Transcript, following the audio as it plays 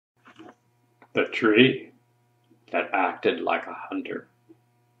The tree that acted like a hunter.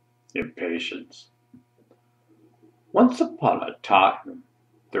 Impatience. Once upon a time,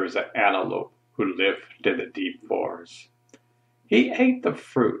 there was an antelope who lived in the deep forest. He ate the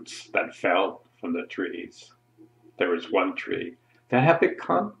fruits that fell from the trees. There was one tree that had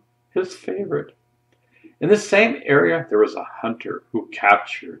become his favorite. In the same area, there was a hunter who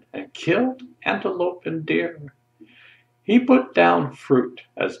captured and killed antelope and deer. He put down fruit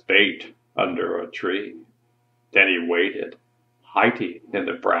as bait under a tree. Then he waited, hiding in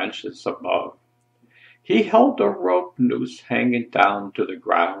the branches above. He held a rope noose hanging down to the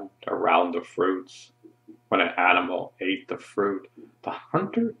ground around the fruits. When an animal ate the fruit, the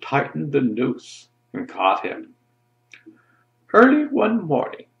hunter tightened the noose and caught him. Early one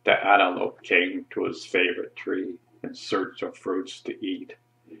morning, the antelope came to his favorite tree in search of fruits to eat.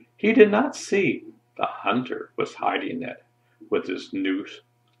 He did not see the hunter was hiding it with his noose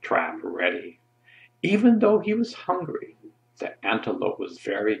trap ready. Even though he was hungry, the antelope was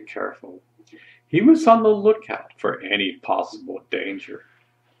very careful. He was on the lookout for any possible danger.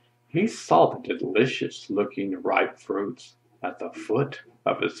 He saw the delicious-looking ripe fruits at the foot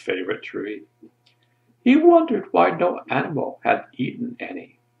of his favorite tree. He wondered why no animal had eaten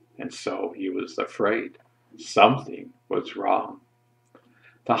any, and so he was afraid something was wrong.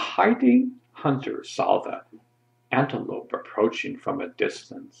 The hiding hunter saw the antelope approaching from a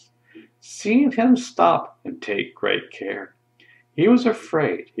distance. Seeing him stop and take great care, he was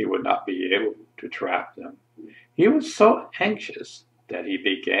afraid he would not be able to trap them. He was so anxious that he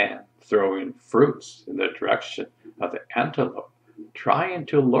began throwing fruits in the direction of the antelope, trying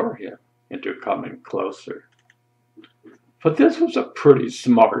to lure him into coming closer. But this was a pretty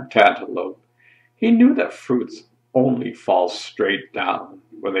smart antelope. He knew that fruits only fall straight down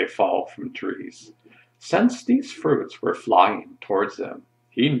when they fall from trees. Since these fruits were flying towards them,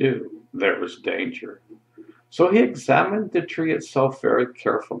 he knew there was danger. So he examined the tree itself very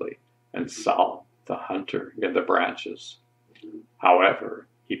carefully and saw the hunter in the branches. However,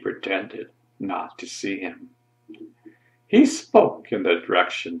 he pretended not to see him. He spoke in the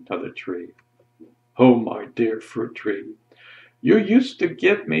direction of the tree. "Oh, my dear fruit tree, you used to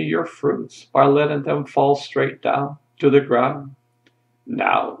give me your fruits by letting them fall straight down to the ground.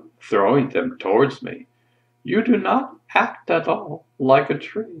 Now, throwing them towards me, you do not act at all like a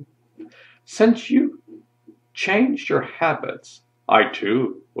tree. Since you changed your habits, I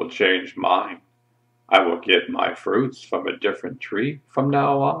too will change mine. I will get my fruits from a different tree from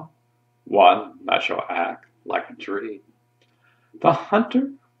now on, one that shall act like a tree." The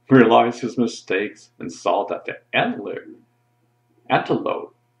hunter realized his mistakes and saw that the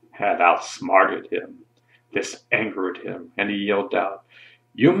antelope had outsmarted him. This angered him, and he yelled out,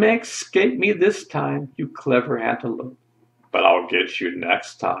 "You may escape me this time, you clever antelope, but I'll get you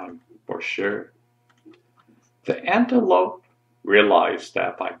next time, for sure." The antelope realized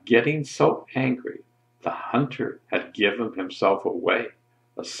that by getting so angry, the hunter had given himself away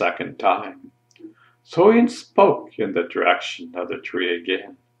a second time. So he spoke in the direction of the tree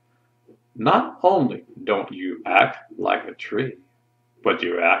again. "Not only don't you act like a tree, but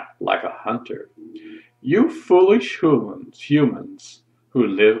you act like a hunter. You foolish humans who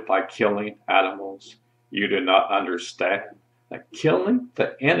live by killing animals, you do not understand that killing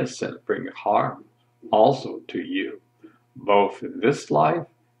the innocent brings harm also to you, both in this life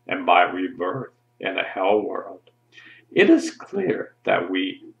and by rebirth in a hell world. It is clear that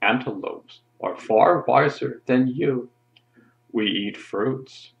we antelopes are far wiser than you. We eat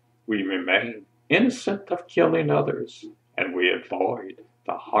fruits, we remain innocent of killing others, and we avoid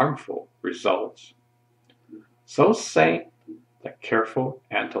the harmful results." So saying, the careful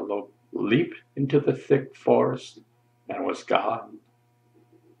antelope leaped into the thick forest and was gone.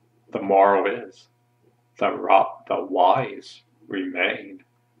 The moral is, the wise remain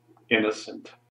innocent.